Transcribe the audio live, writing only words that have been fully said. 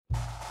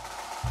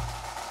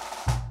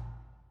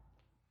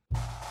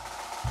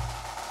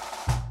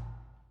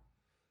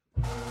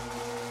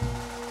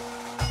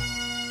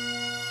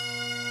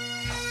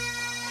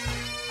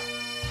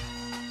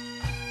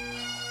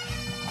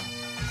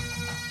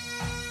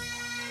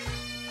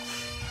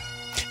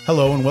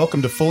Hello and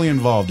welcome to Fully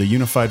Involved, a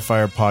Unified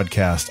Fire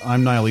podcast.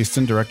 I'm Niall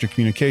Easton, Director of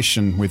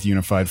Communication with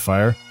Unified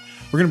Fire.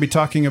 We're going to be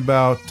talking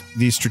about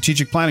the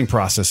strategic planning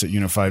process at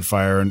Unified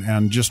Fire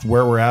and just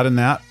where we're at in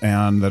that,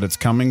 and that it's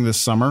coming this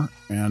summer,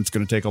 and it's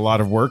going to take a lot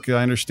of work,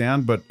 I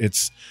understand, but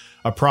it's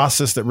a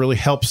process that really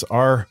helps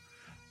our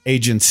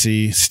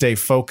agency stay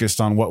focused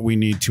on what we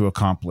need to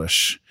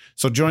accomplish.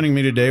 So joining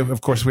me today,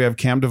 of course, we have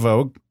Cam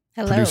DeVoe.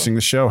 Hello. Producing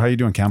the show. How are you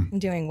doing, Cam? I'm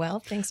doing well.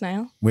 Thanks,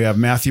 Niall. We have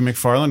Matthew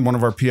McFarland, one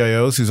of our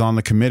PIOs who's on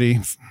the committee.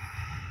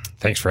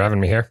 Thanks for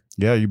having me here.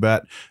 Yeah, you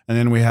bet. And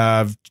then we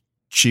have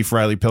Chief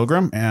Riley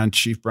Pilgrim and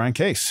Chief Brian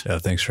Case. Yeah,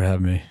 thanks for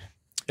having me.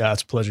 Yeah,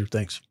 it's a pleasure.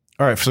 Thanks.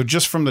 All right. So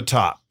just from the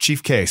top,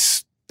 Chief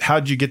Case,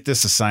 how'd you get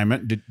this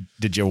assignment?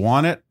 Did you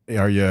want it?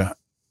 Are you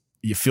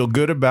feel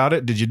good about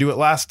it? Did you do it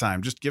last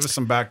time? Just give us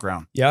some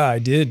background. Yeah, I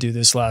did do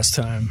this last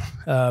time,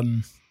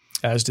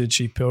 as did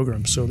Chief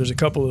Pilgrim. So there's a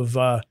couple of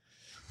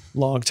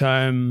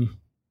long-time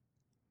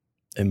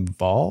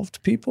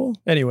involved people.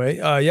 Anyway,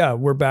 yeah,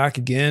 we're back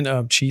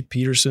again. Chief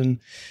Peterson,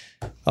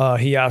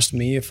 he asked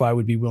me if I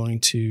would be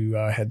willing to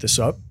head this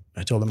up.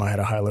 I told him I had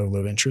a high level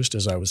of interest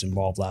as I was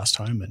involved last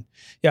time. And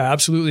yeah,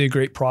 absolutely a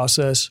great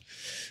process.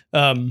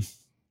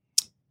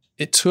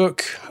 It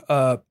took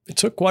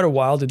quite a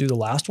while to do the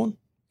last one.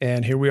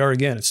 And here we are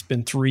again. It's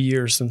been 3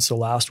 years since the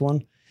last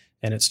one.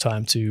 And it's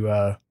time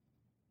to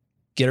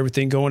get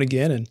everything going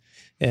again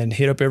and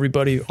hit up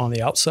everybody on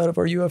the outside of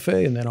our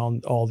UFA and then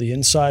on all the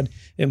inside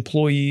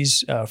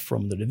employees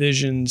from the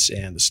divisions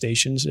and the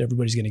stations.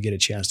 Everybody's going to get a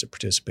chance to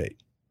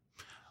participate.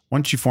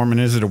 Once you form,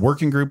 is it a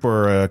working group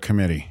or a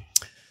committee?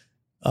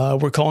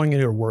 We're calling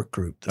it a work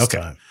group this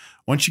time.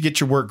 Once you get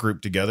your work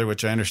group together,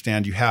 which I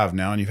understand you have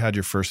now, and you've had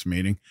your first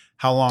meeting,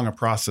 how long a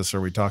process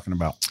are we talking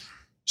about?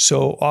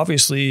 So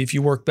obviously, if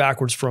you work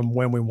backwards from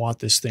when we want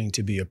this thing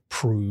to be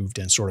approved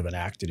and sort of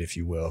enacted, if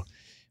you will,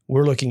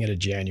 we're looking at a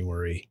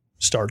January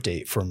start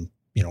date from,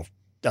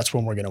 that's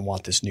when we're going to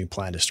want this new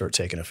plan to start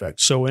taking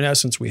effect. So in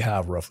essence, we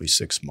have roughly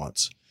 6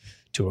 months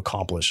to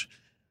accomplish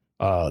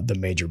the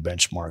major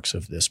benchmarks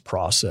of this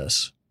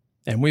process.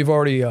 And we've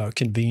already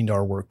convened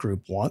our work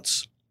group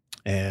once.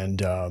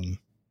 And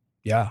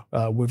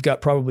we've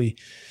got probably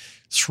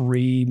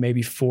 3,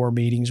 maybe 4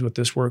 meetings with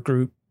this work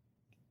group.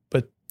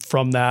 But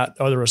from that,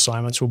 other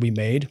assignments will be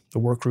made. The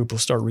work group will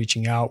start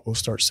reaching out. We'll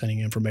start sending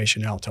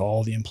information out to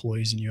all the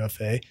employees in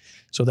UFA.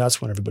 So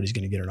that's when everybody's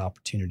going to get an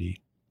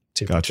opportunity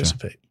to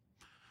participate.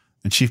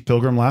 And Chief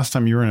Pilgrim, last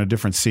time you were in a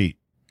different seat.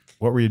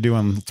 What were you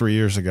doing 3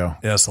 years ago?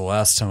 Yeah, so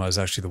last time I was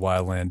actually the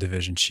Wildland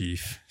Division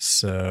Chief.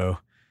 So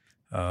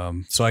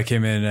I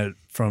came in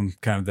from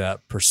kind of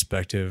that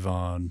perspective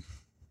on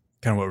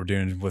kind of what we're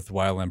doing with the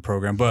Wildland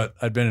program. But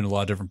I'd been in a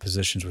lot of different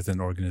positions within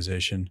the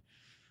organization.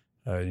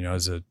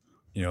 As a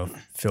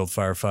field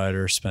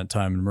firefighter, spent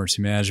time in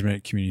emergency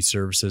management, community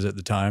services at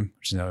the time,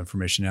 which is now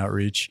information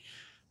outreach.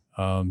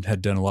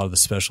 Had done a lot of the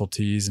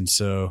specialties, and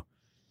so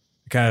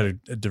kind of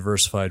a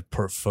diversified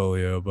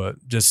portfolio,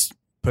 but just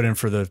put in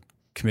for the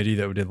committee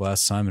that we did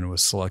last time and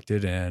was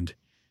selected. And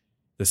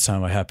this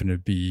time I happened to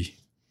be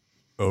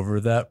over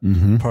that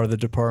part of the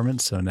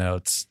department. So now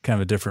it's kind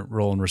of a different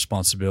role and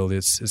responsibility.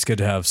 It's good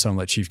to have someone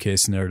like Chief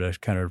Case in there to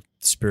kind of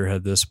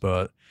spearhead this,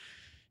 but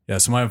yeah,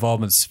 so my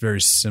involvement's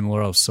very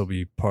similar. I'll still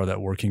be part of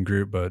that working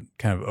group, but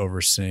kind of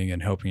overseeing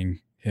and helping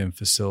him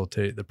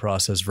facilitate the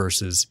process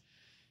versus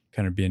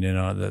kind of being in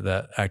on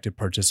that active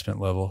participant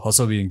level.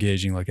 Also be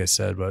engaging, like I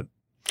said, but.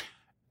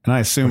 And I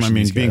assume,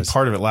 being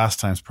part of it last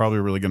time is probably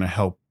really going to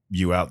help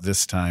you out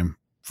this time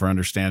for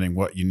understanding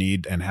what you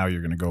need and how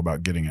you're going to go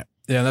about getting it.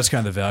 Yeah, and that's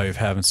kind of the value of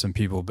having some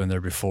people who've been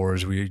there before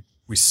is we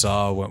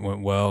saw what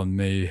went well and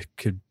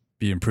could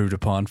be improved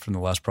upon from the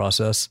last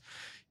process.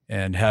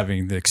 And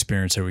having the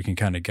experience that we can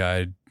kind of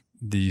guide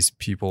these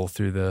people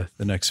through the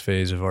next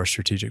phase of our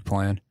strategic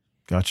plan.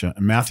 Gotcha.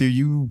 And Matthew,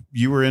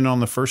 you were in on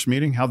the first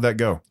meeting. How'd that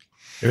go?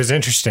 It was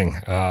interesting.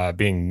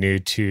 Being new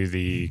to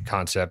the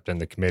concept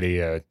and the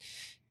committee, I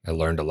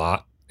learned a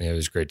lot. It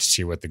was great to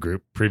see what the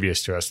group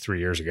previous to us 3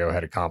 years ago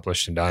had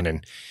accomplished and done.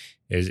 And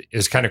it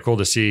was kind of cool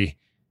to see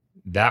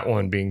that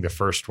one being the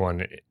first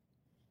one. It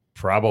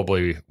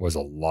probably was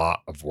a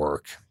lot of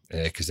work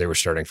because they were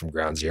starting from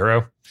ground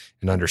zero,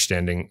 and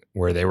understanding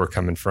where they were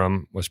coming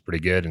from was pretty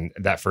good. And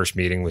that first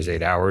meeting was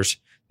 8 hours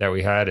that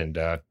we had. And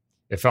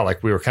it felt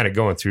like we were kind of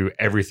going through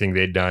everything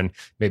they'd done,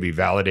 maybe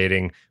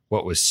validating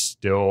what was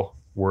still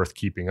worth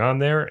keeping on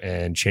there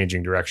and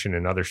changing direction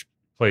in other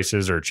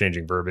places or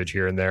changing verbiage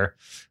here and there.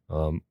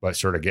 But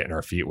sort of getting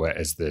our feet wet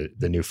as the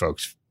new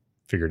folks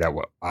figured out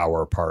what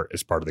our part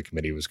as part of the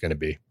committee was going to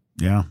be.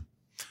 Yeah.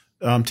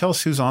 Tell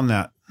us who's on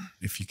that,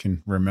 if you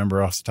can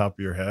remember off the top of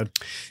your head.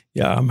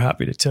 Yeah, I'm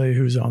happy to tell you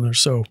who's on there.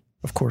 So,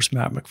 of course,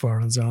 Matt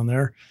McFarland's on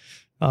there.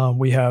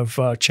 We have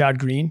Chad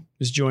Green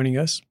is joining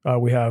us.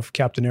 We have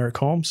Captain Eric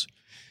Holmes.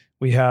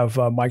 We have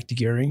Mike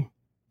DeGehring.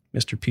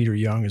 Mr. Peter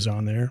Young is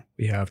on there.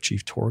 We have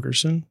Chief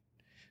Torgerson,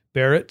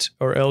 Barrett,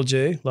 or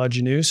LJ, La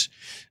Janus,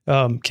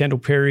 Kendall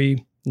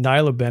Perry,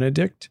 Nyla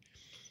Benedict,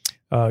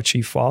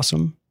 Chief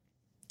Fossum,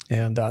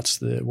 and that's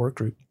the work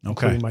group,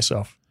 including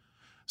myself.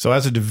 So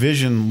as a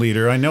division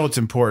leader, I know it's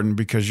important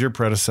because your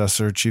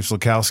predecessor, Chief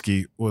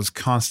Slukowski, was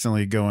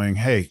constantly going,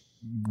 hey,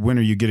 when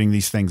are you getting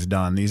these things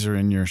done? These are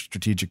in your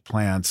strategic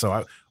plan.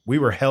 So we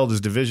were held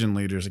as division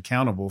leaders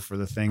accountable for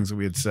the things that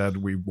we had said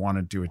we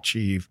wanted to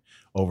achieve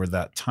over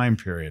that time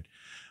period.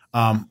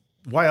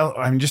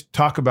 Just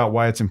talk about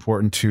why it's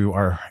important to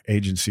our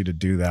agency to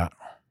do that.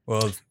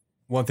 Well,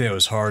 one thing that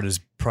was hard is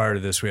prior to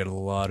this, we had a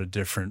lot of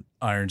different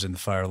irons in the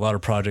fire, a lot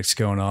of projects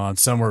going on.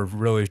 Some were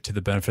really to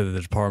the benefit of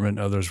the department.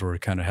 Others were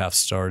kind of half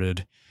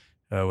started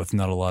with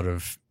not a lot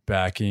of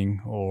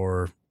backing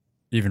or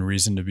even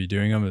reason to be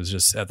doing them. It was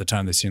just at the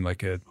time they seemed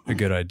like a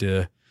good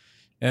idea.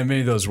 And many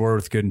of those were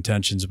with good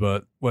intentions,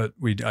 but what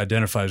we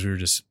identified is we were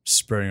just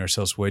spreading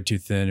ourselves way too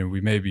thin, and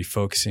we may be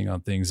focusing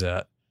on things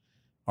that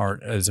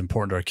aren't as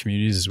important to our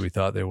communities as we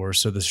thought they were.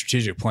 So the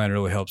strategic plan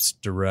really helps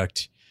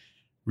direct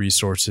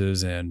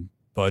resources and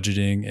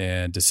budgeting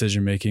and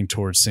decision-making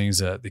towards things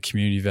that the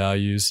community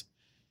values,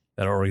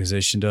 that our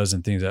organization does,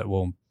 and things that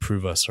will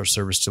improve us, our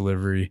service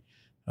delivery,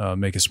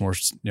 make us more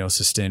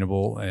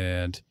sustainable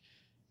and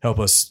help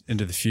us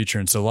into the future.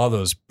 And so a lot of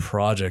those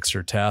projects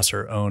or tasks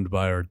are owned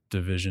by our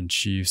division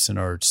chiefs and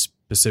our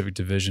specific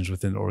divisions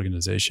within the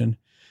organization.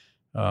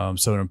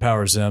 So it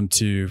empowers them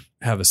to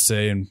have a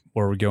say in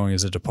where we're going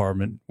as a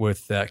department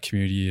with that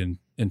community and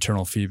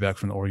internal feedback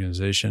from the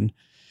organization.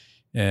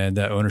 And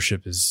that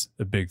ownership is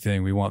a big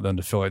thing. We want them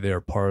to feel like they are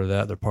part of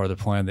that. They're part of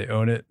the plan. They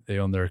own it. They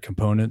own their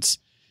components.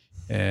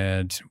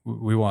 And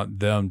we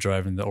want them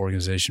driving the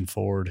organization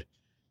forward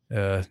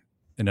in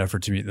an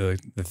effort to meet the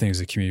things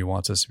the community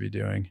wants us to be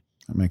doing.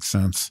 That makes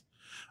sense.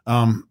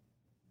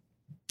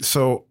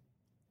 So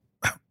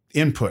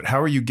input, how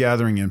are you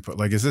gathering input?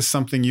 Like, is this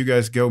something you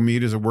guys go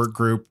meet as a work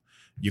group?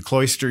 You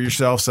cloister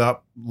yourselves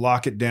up,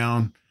 lock it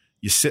down.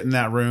 You sit in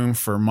that room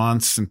for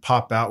months and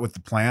pop out with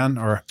the plan?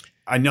 Or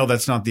I know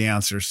that's not the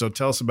answer. So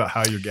tell us about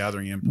how you're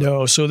gathering input.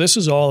 No. So this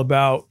is all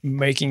about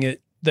making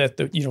it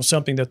that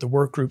something that the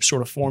work group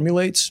sort of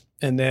formulates,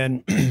 and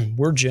then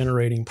we're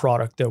generating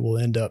product that will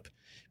end up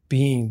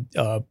being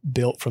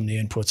built from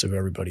the inputs of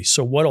everybody.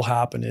 So what'll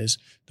happen is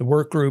the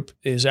work group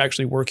is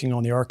actually working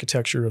on the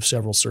architecture of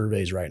several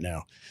surveys right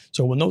now.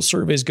 So when those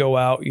surveys go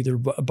out, either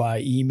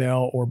by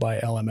email or by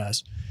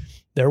LMS,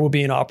 there will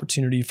be an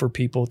opportunity for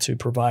people to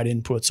provide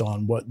inputs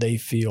on what they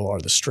feel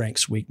are the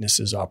strengths,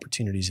 weaknesses,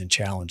 opportunities, and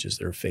challenges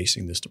that are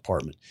facing this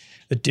department.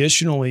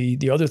 Additionally,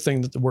 the other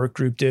thing that the work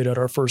group did at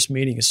our first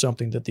meeting is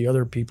something that the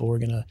other people are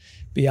going to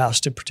be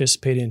asked to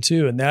participate in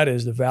too, and that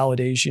is the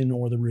validation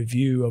or the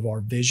review of our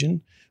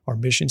vision, our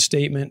mission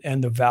statement,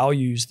 and the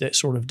values that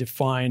sort of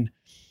define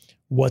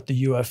what the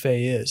UFA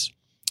is.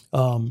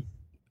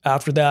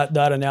 After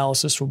that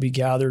analysis will be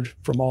gathered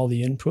from all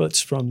the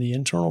inputs from the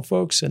internal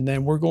folks, and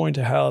then we're going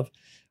to have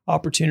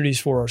opportunities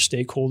for our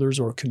stakeholders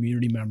or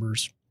community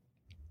members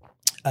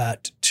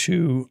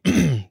to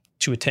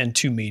attend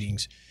 2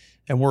 meetings.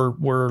 And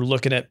we're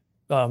looking at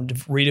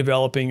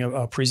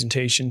redeveloping a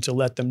presentation to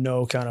let them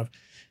know kind of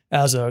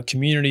as a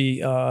community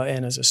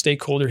and as a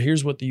stakeholder,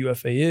 here's what the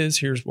UFA is,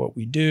 here's what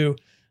we do,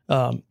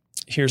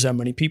 here's how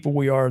many people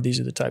we are, these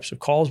are the types of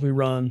calls we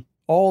run,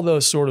 all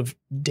those sort of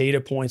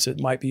data points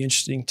that might be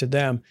interesting to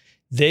them.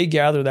 They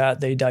gather that,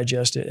 they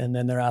digest it, and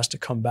then they're asked to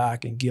come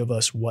back and give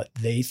us what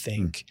they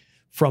think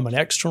from an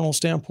external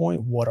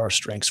standpoint, what our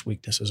strengths,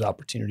 weaknesses,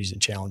 opportunities, and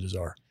challenges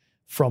are.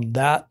 From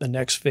that, the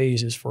next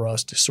phase is for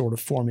us to sort of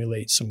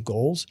formulate some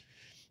goals.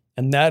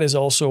 And that is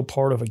also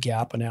part of a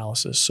gap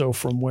analysis. So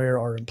from where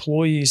our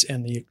employees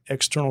and the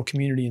external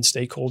community and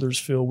stakeholders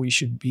feel we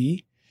should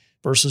be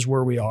versus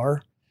where we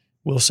are,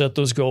 we'll set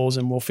those goals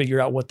and we'll figure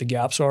out what the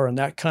gaps are. And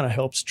that kind of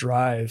helps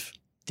drive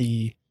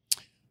the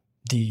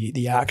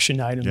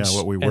action items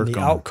what we and work the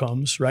on.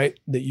 Outcomes, right,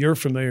 that you're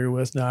familiar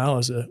with now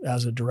as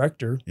a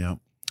director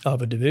of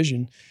a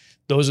division.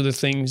 Those are the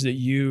things that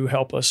you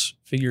help us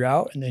figure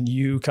out, and then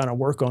you kind of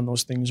work on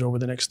those things over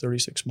the next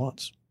 36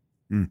 months.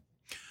 Do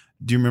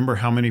you remember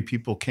how many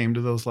people came to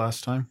those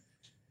last time?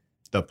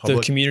 The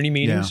community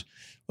meetings?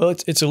 Yeah. Well,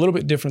 it's a little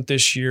bit different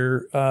this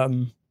year.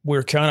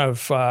 We're kind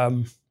of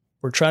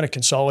we're trying to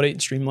consolidate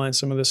and streamline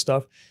some of this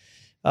stuff.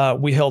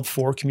 We held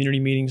 4 community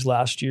meetings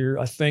last year.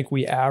 I think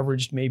we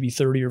averaged maybe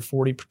 30 or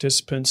 40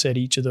 participants at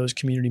each of those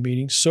community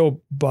meetings.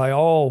 So by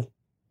all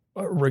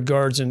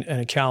regards and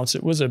accounts,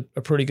 it was a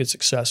pretty good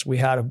success. We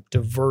had a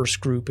diverse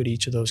group at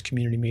each of those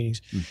community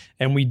meetings,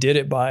 and we did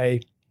it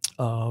by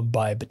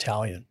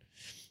battalion.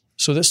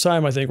 So this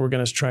time, I think we're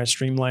going to try and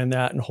streamline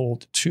that and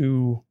hold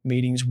 2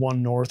 meetings,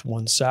 1 north,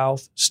 1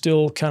 south.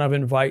 Still kind of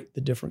invite the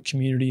different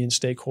community and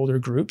stakeholder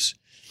groups,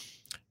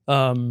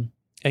 and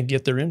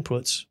get their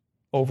inputs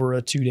over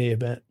a 2-day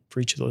event for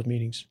each of those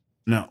meetings.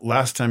 Now,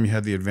 last time you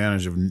had the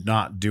advantage of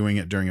not doing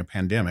it during a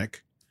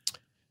pandemic.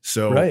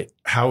 So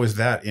How is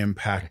that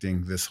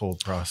impacting this whole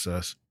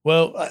process?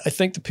 Well, I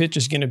think the pitch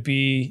is going to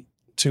be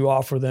to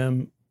offer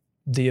them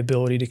the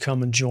ability to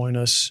come and join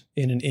us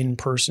in an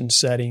in-person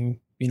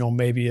setting,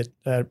 maybe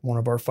at one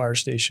of our fire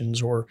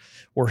stations or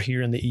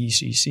here in the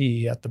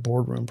ECC at the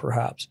boardroom,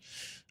 perhaps.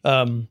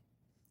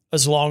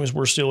 as long as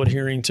we're still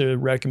adhering to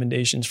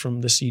recommendations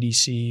from the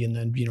CDC and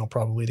then,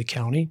 probably the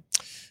county,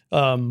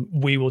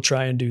 we will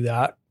try and do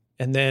that.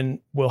 And then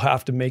we'll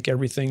have to make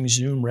everything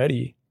Zoom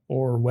ready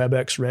or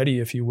WebEx ready,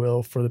 if you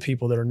will, for the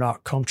people that are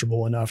not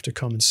comfortable enough to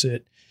come and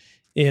sit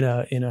in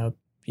an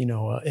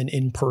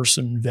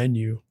in-person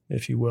venue,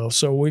 if you will.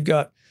 So we've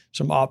got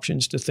some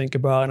options to think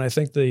about. And I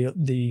think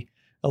the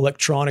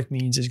electronic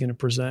means is going to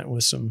present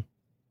with some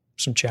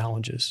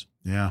challenges.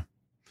 Yeah.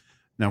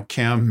 Now,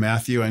 Cam,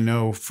 Matthew, I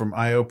know from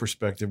IO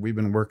perspective, we've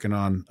been working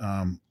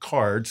on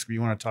cards. You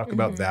want to talk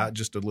about that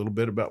just a little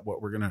bit about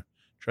what we're going to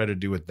try to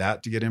do with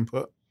that to get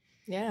input?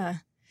 Yeah.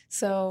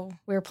 So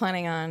we're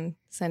planning on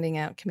sending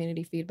out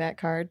community feedback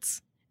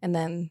cards, and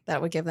then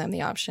that would give them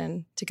the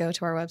option to go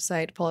to our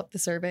website, pull up the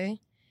survey,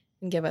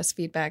 and give us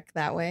feedback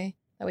that way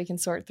that we can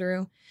sort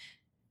through.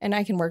 And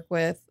I can work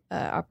with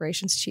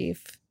Operations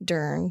Chief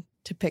Dern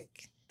to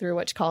pick through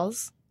which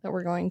calls that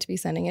we're going to be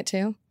sending it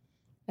to.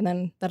 And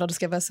then that'll just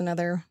give us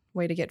another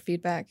way to get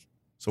feedback.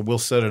 So we'll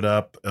set it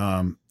up.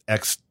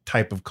 X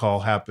type of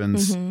call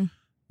happens.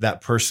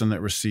 That person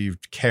that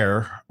received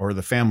care or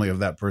the family of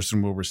that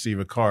person will receive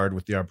a card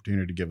with the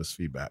opportunity to give us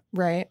feedback.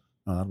 Right.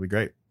 Oh, that'll be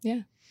great.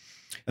 Yeah.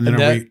 And then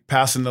are we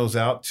passing those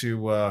out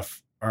to our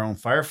own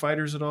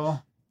firefighters at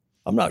all?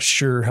 I'm not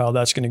sure how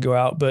that's going to go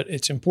out, but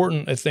it's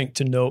important, I think,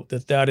 to note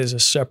that is a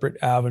separate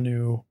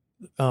avenue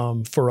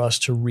for us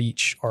to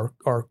reach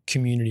our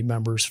community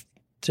members,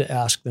 to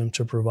ask them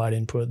to provide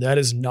input. That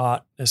is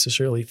not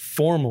necessarily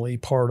formally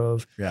part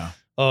of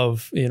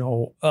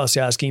us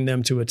asking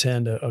them to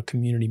attend a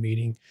community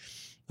meeting.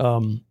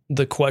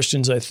 The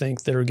questions I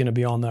think that are going to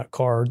be on that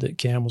card that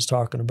Cam was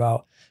talking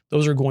about,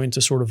 those are going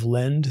to sort of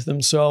lend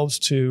themselves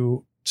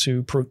to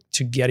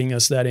getting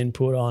us that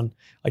input on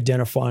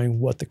identifying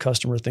what the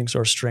customer thinks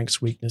our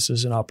strengths,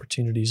 weaknesses, and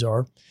opportunities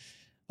are.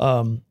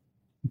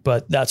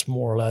 But that's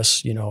more or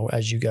less,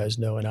 as you guys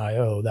know in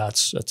IO,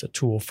 that's a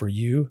tool for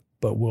you,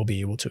 but we'll be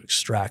able to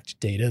extract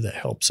data that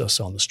helps us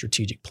on the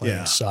strategic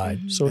planning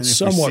side. So it's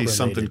somewhat related.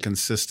 Something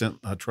consistent,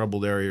 a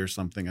troubled area or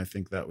something, I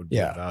think that would be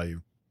of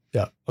value.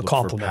 Yeah, a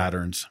complement. For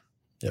patterns.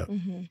 Yeah.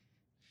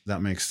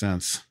 That makes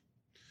sense.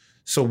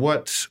 So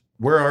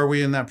where are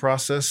we in that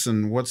process,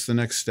 and what's the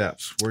next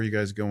steps? Where are you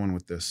guys going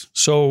with this?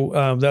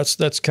 So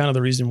that's kind of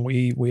the reason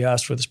we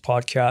asked for this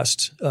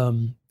podcast.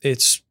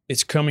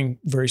 It's coming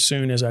very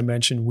soon. As I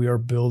mentioned, we are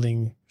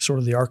building sort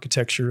of the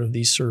architecture of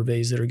these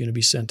surveys that are going to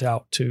be sent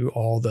out to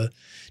all the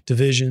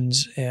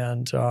divisions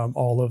and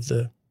all of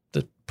the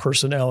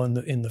personnel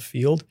in the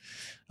field.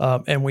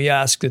 And we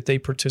ask that they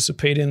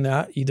participate in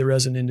that either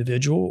as an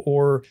individual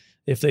or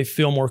if they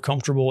feel more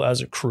comfortable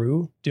as a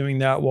crew doing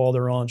that while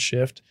they're on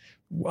shift.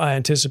 I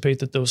anticipate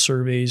that those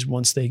surveys,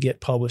 once they get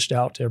published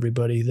out to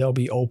everybody, they'll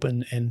be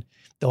open and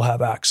they'll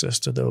have access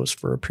to those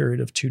for a period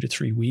of 2 to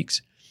 3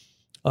 weeks.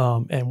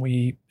 And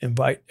we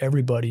invite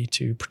everybody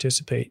to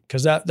participate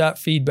because that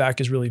feedback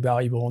is really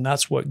valuable. And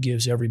that's what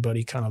gives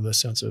everybody kind of the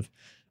sense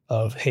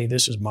of, hey,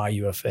 this is my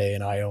UFA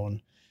and I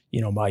own,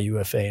 my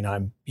UFA, and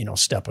I'm,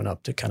 stepping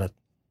up to kind of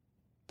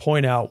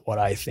point out what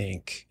I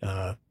think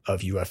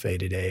of UFA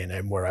today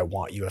and where I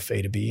want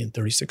UFA to be in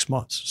 36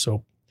 months.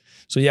 So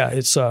yeah,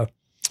 it's a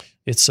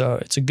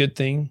good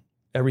thing.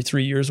 Every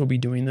 3 years we'll be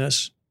doing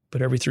this,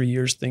 but every 3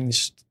 years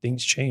things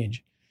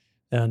change.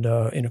 And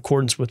in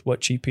accordance with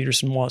what Chief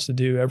Peterson wants to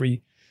do,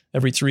 every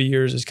 3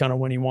 years is kind of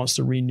when he wants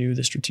to renew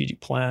the strategic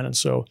plan. And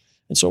so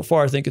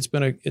far, I think it's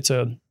been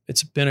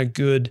a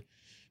good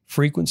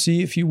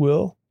frequency, if you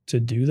will, to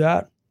do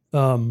that.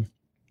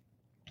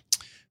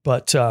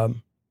 But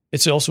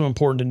it's also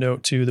important to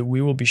note too that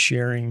we will be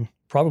sharing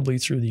probably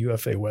through the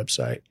UFA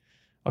website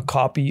a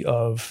copy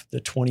of the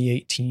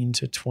 2018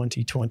 to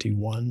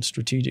 2021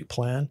 strategic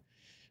plan.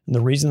 And the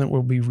reason that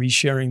we'll be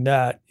resharing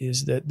that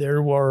is that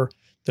there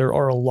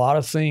are a lot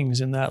of things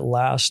in that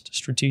last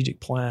strategic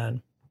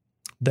plan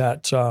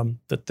that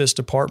this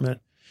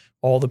department,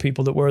 all the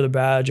people that wear the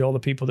badge, all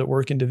the people that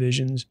work in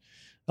divisions,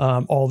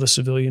 all the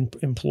civilian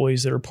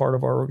employees that are part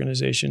of our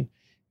organization,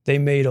 they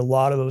made a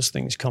lot of those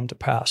things come to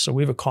pass. So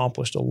we've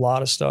accomplished a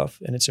lot of stuff,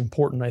 and it's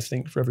important, I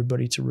think, for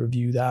everybody to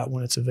review that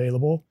when it's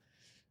available,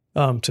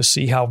 to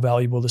see how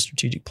valuable the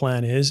strategic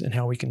plan is and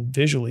how we can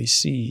visually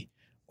see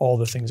all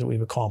the things that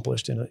we've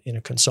accomplished in a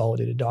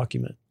consolidated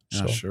document.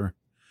 Yeah, sure.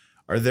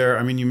 Are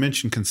there, you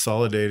mentioned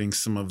consolidating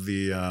some of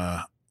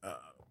the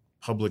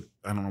public,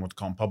 I don't know what to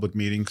call them, public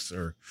meetings,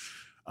 or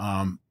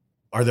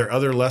are there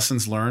other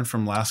lessons learned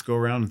from last go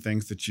around and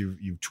things that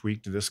you've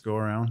tweaked this go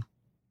around?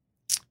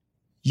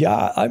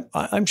 Yeah,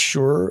 I'm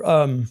sure.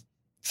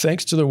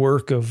 Thanks to the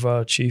work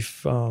of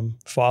Chief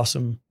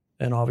Fossum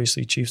and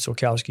obviously Chief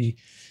Solkowski,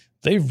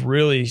 they've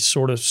really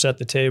sort of set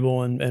the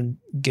table and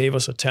gave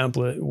us a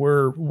template.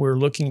 We're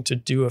looking to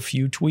do a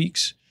few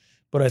tweaks,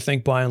 but I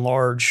think by and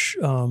large,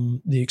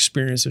 the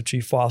experience of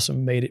Chief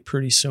Fossum made it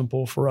pretty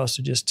simple for us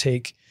to just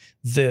take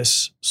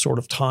this sort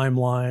of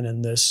timeline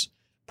and this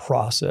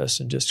process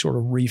and just sort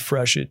of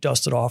refresh it,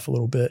 dust it off a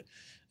little bit.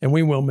 And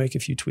we will make a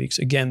few tweaks.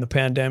 Again, the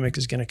pandemic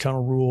is going to kind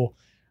of rule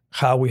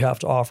how we have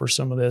to offer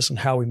some of this and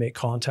how we make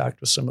contact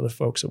with some of the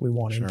folks that we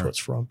want Sure. inputs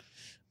from.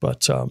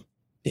 But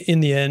in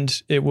the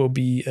end, it will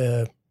be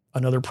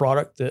another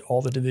product that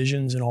all the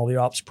divisions and all the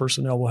ops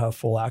personnel will have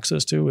full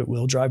access to. It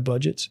will drive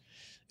budgets.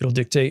 It'll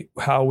dictate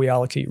how we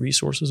allocate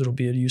resources. It'll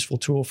be a useful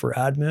tool for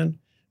admin,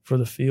 for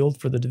the field,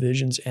 for the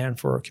divisions, and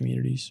for our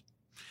communities.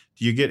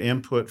 Do you get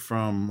input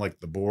from like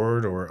the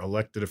board or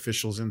elected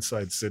officials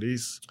inside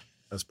cities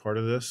as part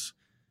of this?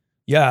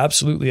 Yeah,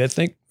 absolutely. I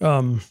think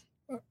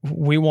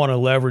we want to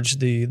leverage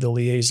the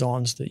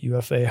liaisons that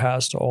UFA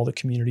has to all the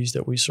communities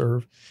that we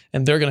serve,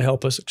 and they're going to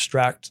help us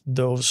extract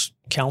those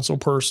council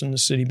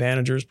persons, city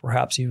managers,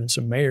 perhaps even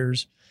some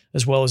mayors,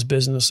 as well as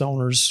business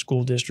owners,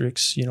 school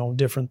districts,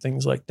 different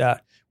things like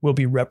that will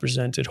be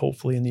represented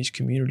hopefully in these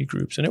community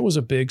groups. And it was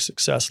a big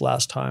success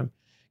last time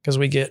because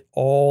we get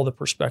all the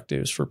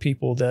perspectives for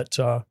people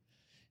that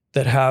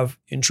have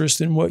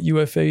interest in what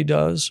UFA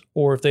does,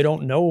 or if they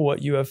don't know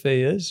what UFA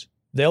is,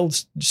 they'll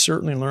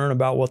certainly learn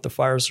about what the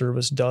fire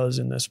service does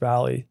in this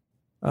valley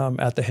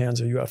at the hands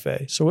of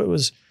UFA. So it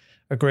was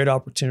a great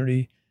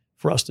opportunity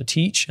for us to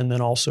teach and then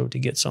also to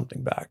get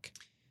something back.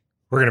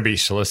 We're going to be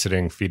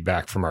soliciting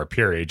feedback from our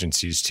peer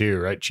agencies too,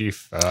 right,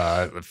 Chief?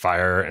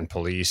 Fire and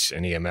police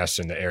and EMS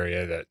in the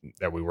area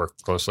that we work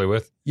closely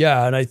with.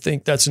 Yeah, and I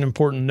think that's an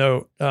important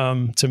note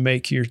to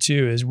make here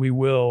too, is we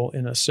will,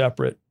 in a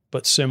separate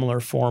but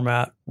similar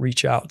format,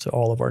 reach out to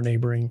all of our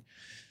neighboring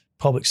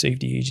public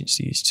safety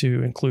agencies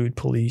to include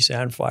police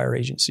and fire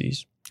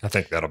agencies. I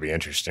think that'll be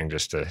interesting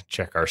just to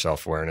check our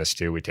self-awareness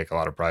too. We take a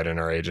lot of pride in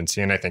our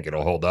agency, and I think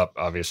it'll hold up,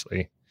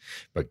 obviously,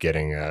 but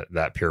getting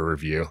that peer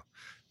review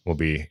will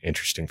be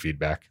interesting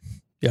feedback.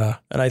 Yeah,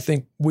 and I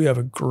think we have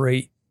a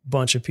great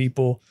bunch of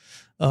people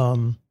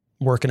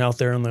working out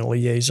there in the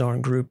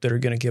liaison group that are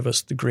going to give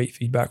us the great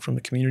feedback from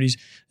the communities,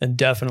 and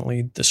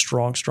definitely the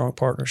strong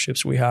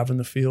partnerships we have in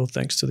the field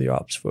thanks to the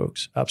ops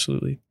folks.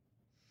 Absolutely.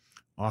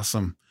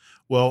 Awesome.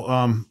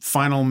 Well,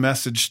 final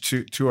message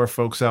to our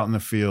folks out in the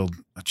field,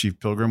 Chief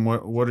Pilgrim.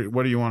 What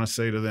do you want to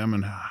say to them,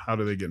 and how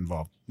do they get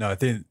involved? No, I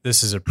think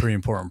this is a pretty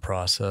important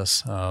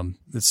process.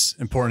 It's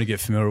important to get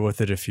familiar with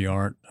it if you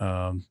aren't.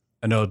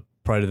 I know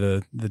probably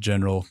to the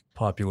general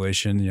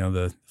population,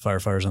 the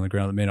firefighters on the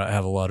ground, that may not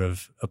have a lot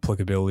of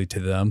applicability to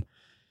them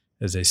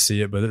as they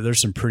see it, but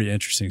there's some pretty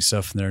interesting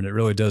stuff in there, and it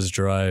really does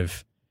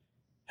drive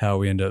how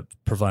we end up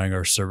providing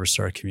our service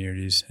to our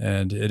communities.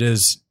 And it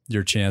is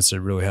your chance to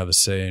really have a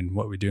say in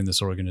what we do in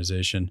this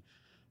organization.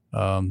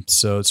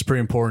 So it's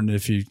pretty important.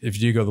 If you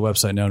do go to the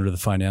website now under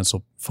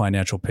the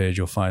financial page,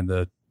 you'll find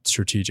the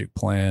strategic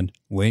plan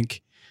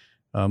link.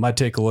 I'd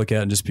take a look at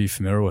it and just be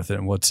familiar with it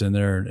and what's in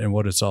there and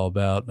what it's all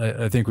about.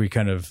 I think we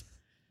kind of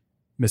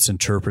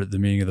misinterpret the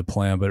meaning of the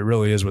plan, but it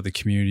really is what the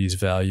communities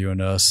value in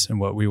us and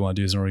what we want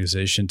to do as an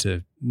organization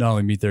to not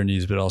only meet their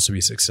needs, but also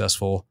be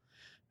successful,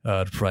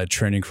 to provide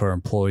training for our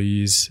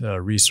employees,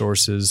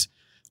 resources.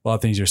 A lot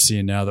of things you're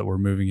seeing now that we're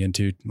moving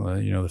into,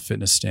 the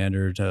fitness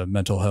standard,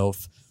 mental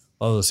health,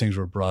 all those things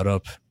were brought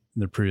up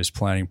in the previous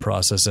planning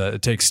process.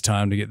 It takes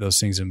time to get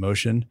those things in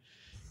motion,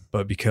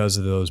 but because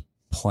of those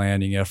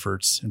planning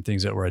efforts and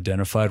things that were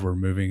identified, we're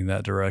moving in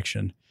that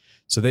direction.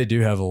 So they do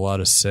have a lot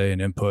of say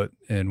and input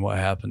in what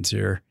happens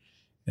here.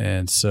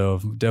 And so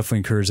definitely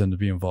encourage them to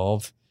be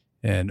involved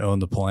and own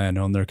the plan,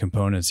 own their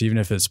components. Even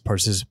if it's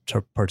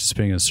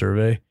participating in a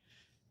survey,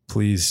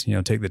 please,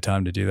 take the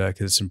time to do that,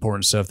 because it's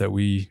important stuff that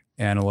we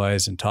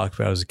analyze and talk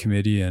about as a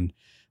committee. And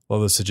all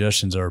those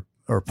suggestions are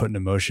put into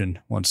motion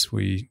once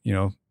we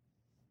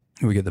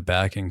get the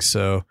backing.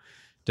 So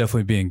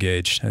definitely be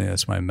engaged. I think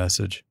that's my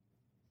message.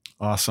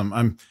 Awesome.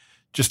 I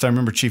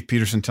remember Chief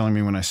Peterson telling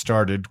me when I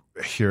started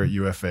here at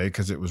UFA,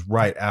 because it was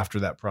right after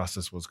that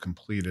process was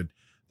completed,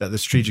 that the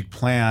strategic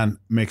plan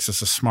makes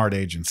us a smart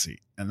agency.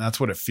 And that's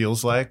what it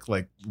feels like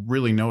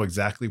really know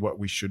exactly what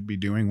we should be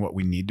doing, what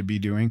we need to be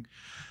doing.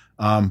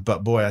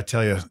 But boy, I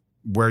tell you,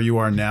 where you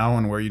are now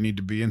and where you need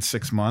to be in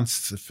 6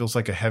 months, it feels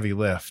like a heavy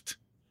lift.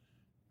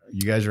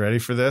 You guys ready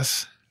for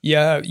this?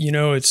 Yeah,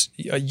 it's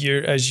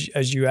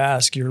as you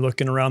ask, you're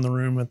looking around the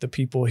room at the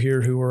people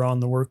here who are on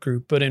the work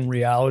group, but in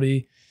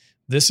reality,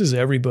 this is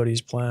everybody's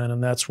plan,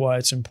 and that's why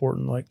it's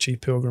important, like Chief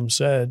Pilgrim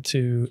said,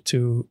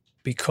 to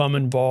become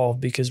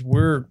involved, because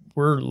we're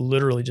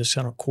literally just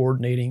kind of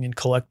coordinating and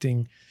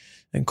collecting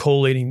and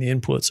collating the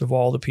inputs of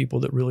all the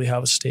people that really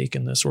have a stake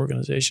in this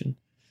organization.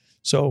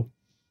 So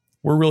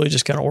we're really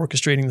just kind of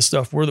orchestrating the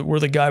stuff. We're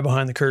the guy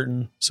behind the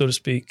curtain, so to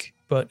speak,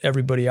 but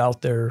everybody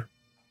out there,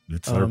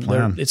 it's their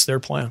plan. It's their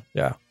plan.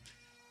 Yeah.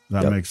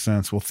 That makes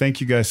sense. Well,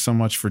 thank you guys so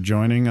much for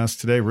joining us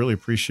today. Really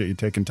appreciate you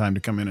taking time to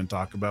come in and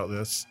talk about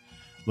this.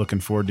 Looking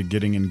forward to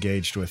getting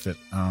engaged with it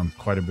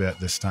quite a bit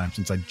this time,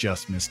 since I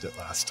just missed it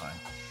last time.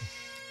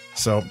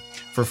 So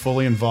for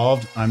Fully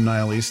Involved, I'm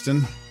Niall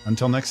Easton.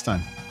 Until next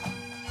time.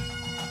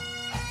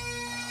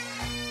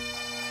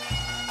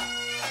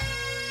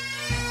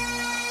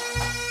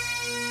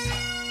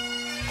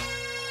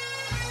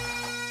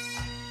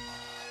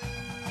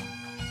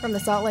 From the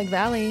Salt Lake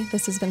Valley,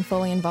 this has been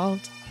Fully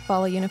Involved.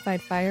 Follow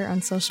Unified Fire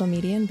on social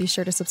media and be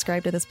sure to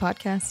subscribe to this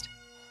podcast.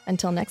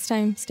 Until next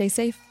time, stay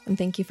safe and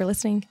thank you for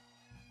listening.